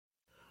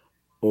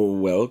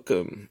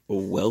Welcome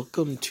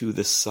to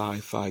the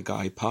Sci-Fi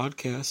Guy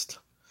podcast,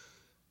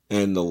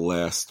 and the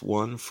last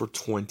one for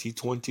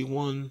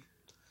 2021.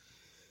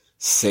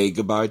 Say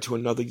goodbye to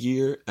another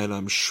year, and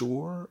I'm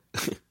sure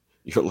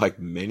you're like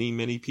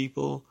many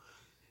people.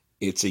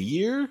 It's a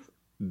year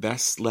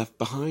best left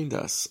behind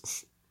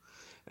us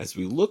as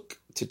we look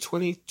to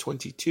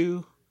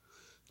 2022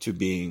 to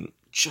being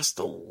just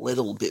a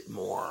little bit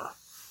more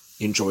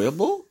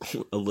enjoyable,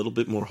 a little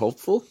bit more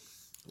hopeful.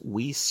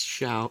 We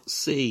shall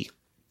see.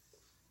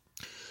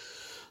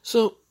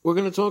 So, we're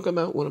going to talk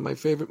about one of my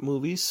favorite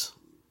movies,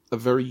 a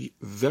very,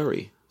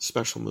 very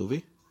special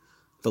movie,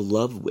 The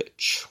Love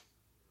Witch.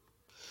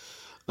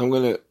 I'm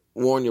going to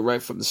warn you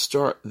right from the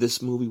start,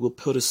 this movie will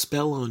put a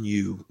spell on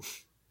you.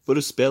 Put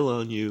a spell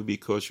on you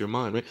because you're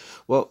mine, right?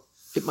 Well,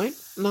 it might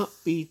not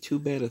be too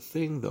bad a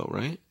thing, though,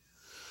 right?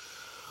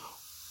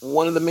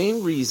 One of the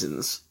main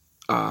reasons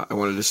I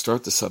wanted to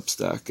start the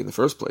Substack in the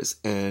first place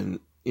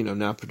and,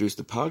 now produce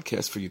the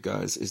podcast for you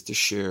guys is to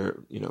share,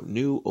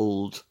 new,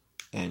 old,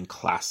 and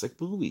classic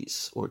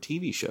movies or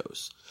TV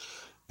shows.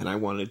 And I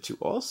wanted to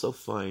also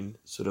find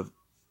sort of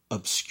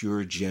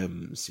obscure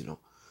gems,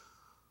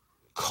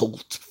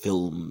 cult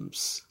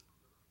films,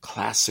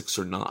 classics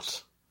or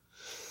not.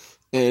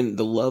 And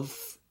The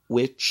Love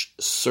Witch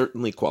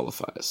certainly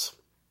qualifies.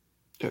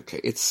 Okay,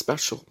 it's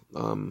special.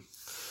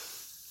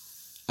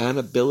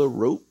 Annabella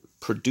wrote,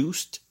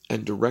 produced,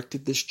 and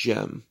directed this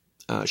gem.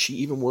 She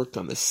even worked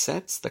on the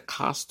sets, the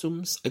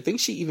costumes. I think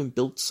she even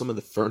built some of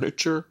the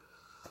furniture.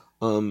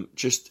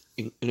 Just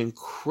an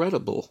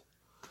incredible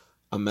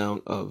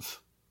amount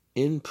of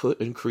input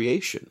and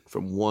creation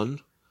from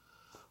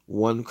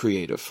one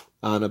creative,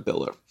 Anna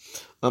Biller.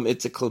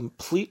 It's a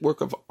complete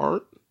work of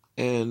art,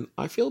 and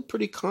I feel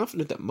pretty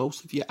confident that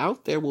most of you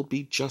out there will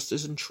be just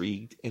as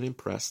intrigued and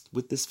impressed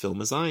with this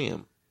film as I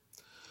am.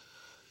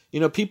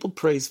 People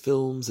praise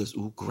films as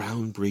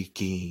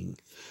groundbreaking,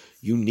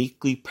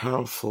 uniquely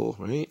powerful,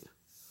 right?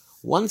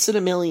 Once in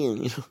a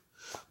million,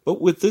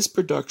 But with this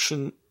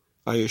production,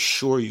 I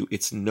assure you,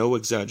 it's no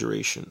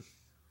exaggeration.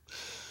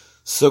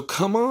 So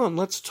come on,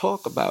 let's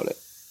talk about it.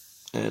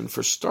 And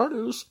for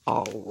starters,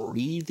 I'll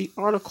read the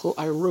article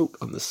I wrote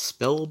on the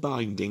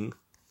spellbinding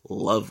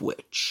Love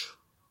Witch.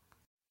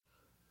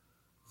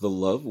 The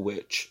Love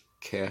Witch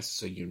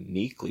casts a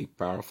uniquely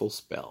powerful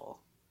spell.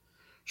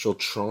 She'll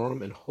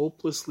charm and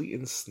hopelessly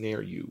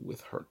ensnare you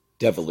with her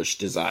devilish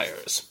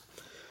desires.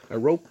 I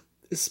wrote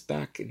this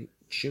back in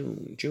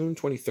June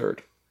 23rd.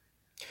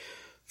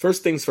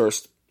 First things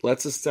first.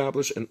 Let's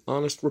establish an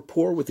honest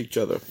rapport with each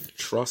other.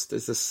 Trust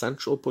is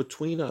essential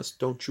between us,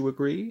 don't you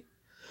agree?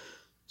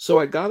 So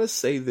I gotta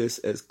say this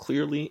as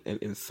clearly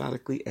and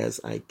emphatically as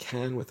I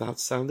can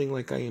without sounding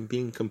like I am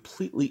being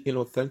completely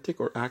inauthentic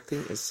or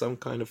acting as some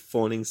kind of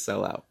fawning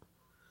sellout.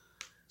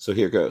 So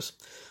here goes.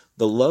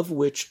 The Love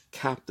Witch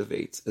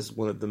captivates as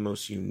one of the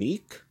most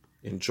unique,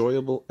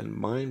 enjoyable, and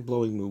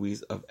mind-blowing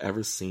movies I've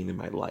ever seen in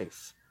my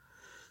life.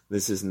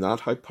 This is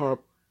not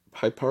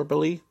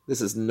hyperbole.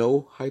 This is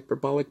no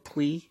hyperbolic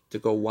plea to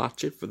go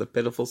watch it for the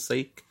pitiful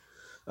sake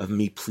of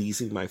me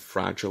pleasing my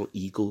fragile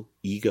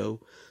ego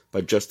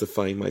by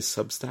justifying my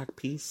Substack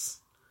piece.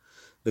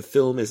 The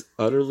film is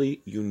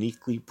utterly,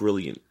 uniquely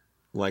brilliant.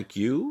 Like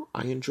you,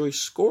 I enjoy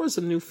scores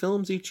of new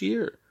films each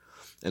year,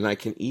 and I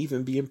can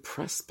even be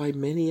impressed by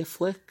many a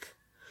flick.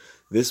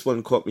 This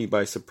one caught me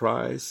by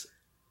surprise,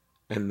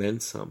 and then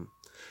some.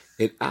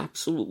 It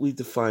absolutely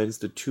defines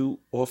the too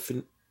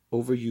often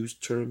overused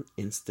term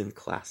instant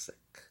classic.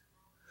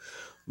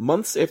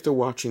 Months after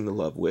watching The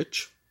Love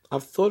Witch,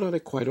 I've thought on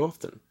it quite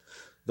often,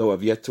 though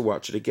I've yet to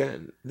watch it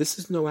again. This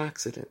is no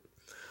accident.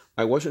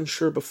 I wasn't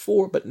sure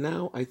before, but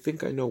now I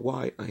think I know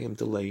why I am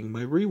delaying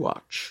my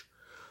rewatch.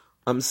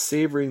 I'm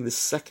savoring the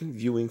second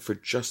viewing for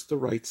just the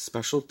right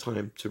special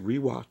time to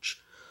rewatch,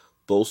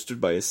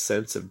 bolstered by a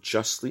sense of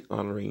justly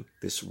honoring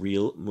this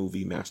real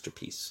movie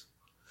masterpiece.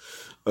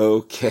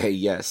 Okay,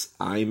 yes,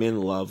 I'm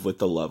in love with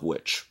The Love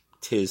Witch.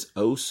 'Tis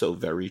oh so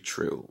very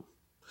true.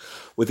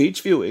 With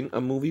each viewing,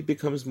 a movie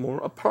becomes more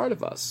a part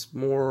of us,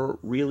 more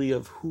really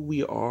of who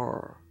we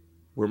are.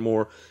 We're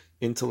more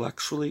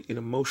intellectually and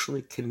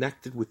emotionally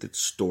connected with its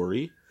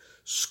story,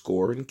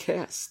 score, and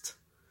cast.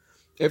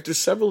 After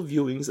several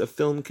viewings, a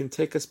film can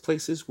take us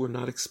places we're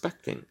not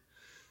expecting,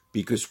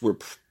 because we're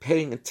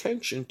paying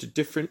attention to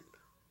different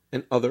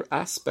and other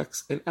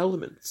aspects and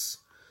elements.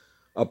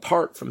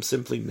 Apart from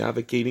simply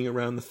navigating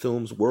around the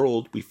film's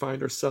world we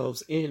find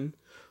ourselves in,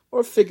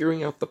 or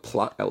figuring out the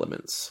plot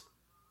elements.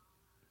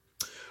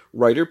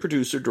 Writer,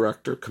 producer,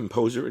 director,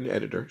 composer, and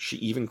editor, she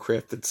even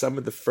crafted some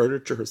of the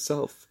furniture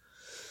herself.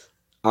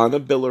 Anna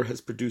Biller has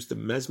produced a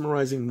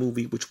mesmerizing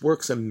movie which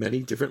works on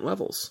many different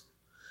levels.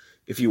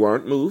 If you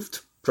aren't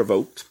moved,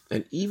 provoked,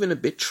 and even a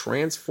bit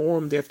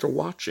transformed after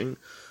watching,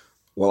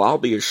 well, I'll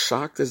be as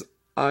shocked as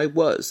I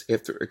was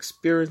after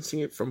experiencing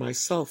it for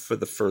myself for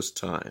the first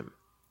time.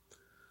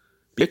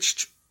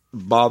 Bewitched,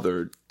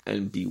 bothered,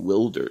 and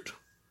bewildered.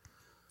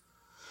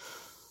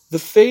 The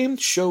famed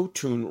show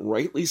tune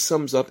rightly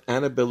sums up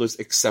Annabiller's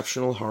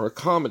exceptional horror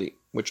comedy,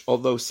 which,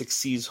 although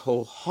succeeds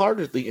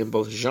wholeheartedly in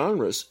both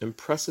genres,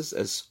 impresses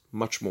as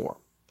much more.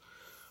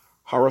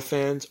 Horror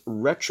fans,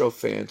 retro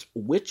fans,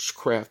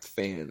 witchcraft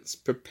fans,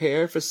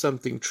 prepare for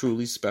something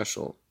truly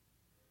special.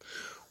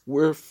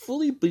 We're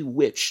fully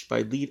bewitched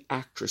by lead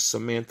actress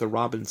Samantha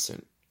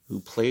Robinson, who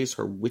plays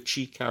her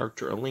witchy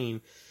character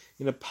Elaine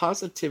in a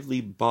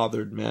positively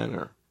bothered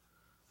manner.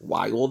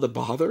 Why all the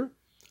bother?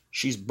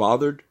 She's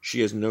bothered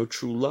she has no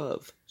true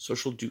love, so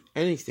she'll do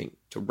anything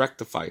to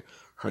rectify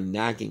her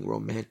nagging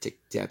romantic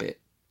debit.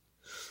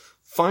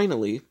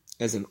 Finally,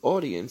 as an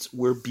audience,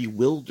 we're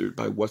bewildered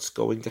by what's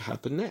going to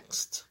happen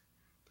next.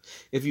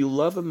 If you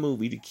love a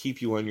movie to keep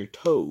you on your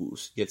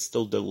toes, yet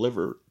still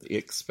deliver the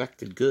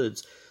expected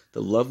goods,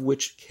 The Love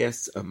Witch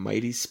casts a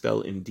mighty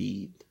spell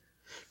indeed.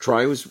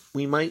 Try as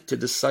we might to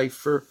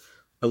decipher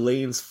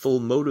Elaine's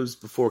full motives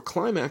before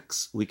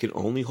climax, we can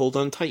only hold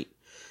on tight,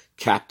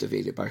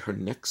 captivated by her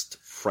next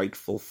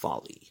frightful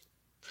folly.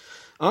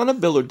 Anna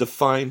Biller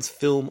defines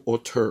film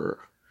auteur,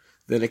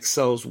 then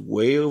excels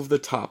way over the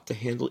top to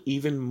handle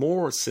even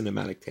more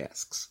cinematic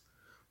tasks.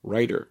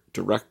 Writer,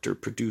 director,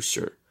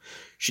 producer.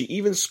 She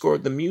even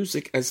scored the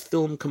music as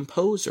film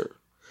composer,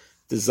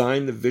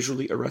 designed the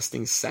visually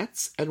arresting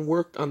sets, and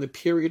worked on the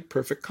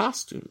period-perfect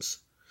costumes.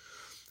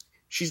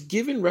 She's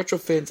given retro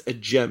fans a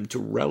gem to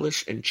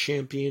relish and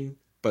champion,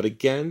 but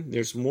again,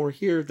 there's more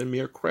here than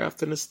mere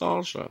craft and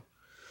nostalgia.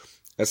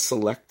 A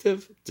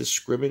selective,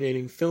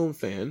 discriminating film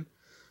fan,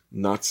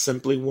 not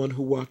simply one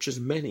who watches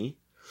many,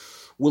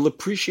 will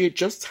appreciate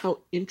just how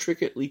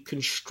intricately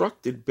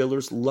constructed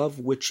Biller's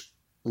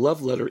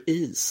love letter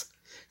is,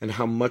 and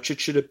how much it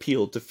should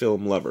appeal to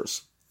film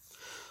lovers.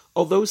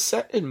 Although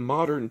set in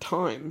modern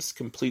times,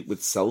 complete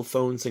with cell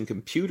phones and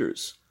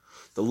computers,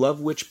 The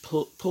Love Witch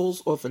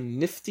pulls off a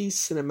nifty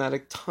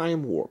cinematic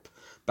time warp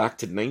back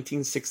to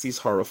 1960s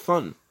horror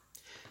fun.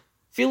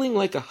 Feeling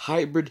like a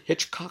hybrid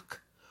Hitchcock,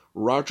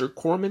 Roger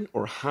Corman,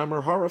 or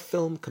Hammer horror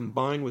film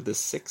combined with a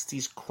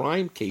 60s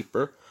crime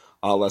caper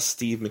a la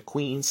Steve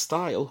McQueen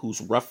style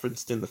who's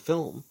referenced in the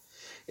film,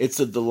 it's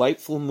a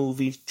delightful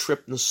movie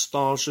trip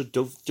nostalgia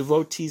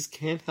devotees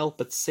can't help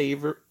but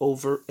savor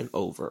over and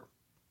over.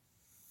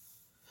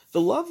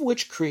 The Love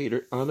Witch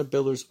creator Anna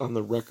Biller's on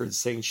the record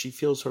saying she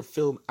feels her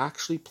film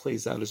actually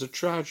plays out as a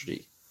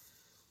tragedy.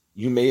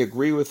 You may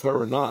agree with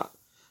her or not.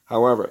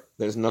 However,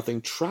 there's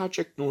nothing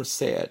tragic nor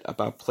sad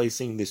about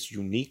placing this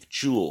unique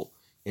jewel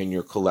in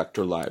your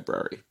collector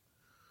library.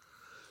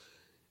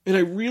 And I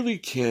really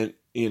can't,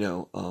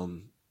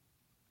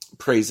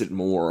 praise it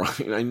more. I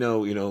mean, I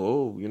know,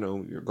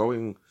 you're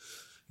going,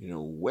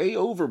 way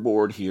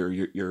overboard here.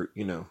 You're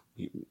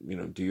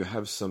do you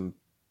have some,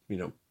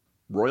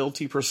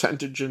 royalty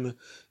percentage in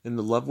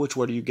the Love Witch?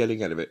 What are you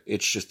getting out of it?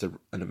 It's just an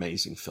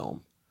amazing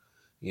film,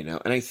 and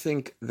I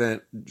think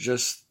that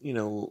just,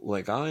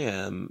 like I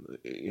am,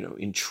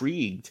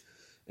 intrigued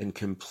and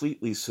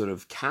completely sort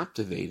of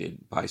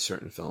captivated by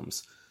certain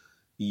films,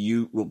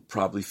 you will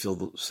probably feel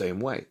the same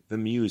way. The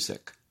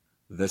music,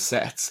 the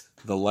sets,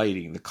 the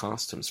lighting, the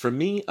costumes. For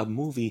me, a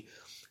movie,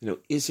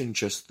 isn't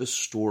just the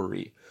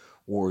story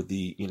or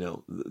the,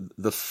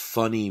 the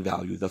funny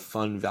value, the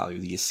fun value,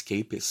 the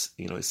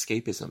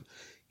escapism.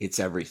 It's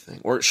everything.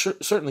 Or it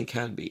certainly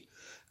can be.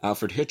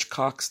 Alfred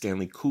Hitchcock,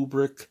 Stanley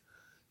Kubrick,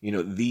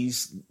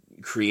 these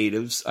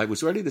creatives, I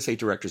was ready to say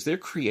directors, they're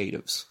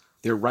creatives.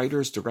 They're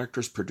writers,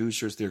 directors,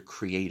 producers, they're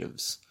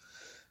creatives.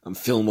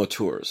 Film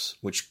auteurs,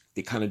 which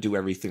they kind of do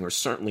everything, or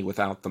certainly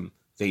without them,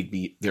 there'd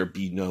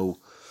be no,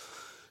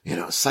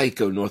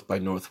 Psycho, North by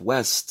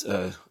Northwest,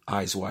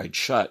 Eyes Wide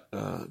Shut,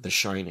 The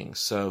Shining.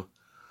 So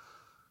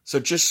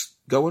just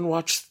go and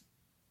watch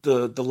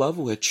the Love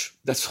Witch.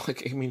 That's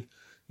like,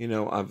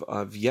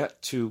 I've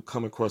yet to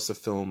come across a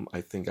film I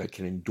think I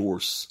can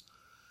endorse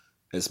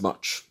as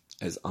much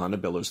as Anna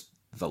Biller's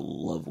The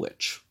Love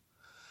Witch.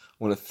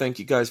 I want to thank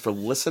you guys for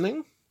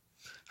listening.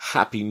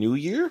 Happy New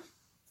Year.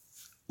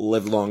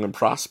 Live long and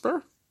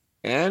prosper.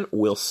 And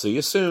we'll see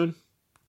you soon.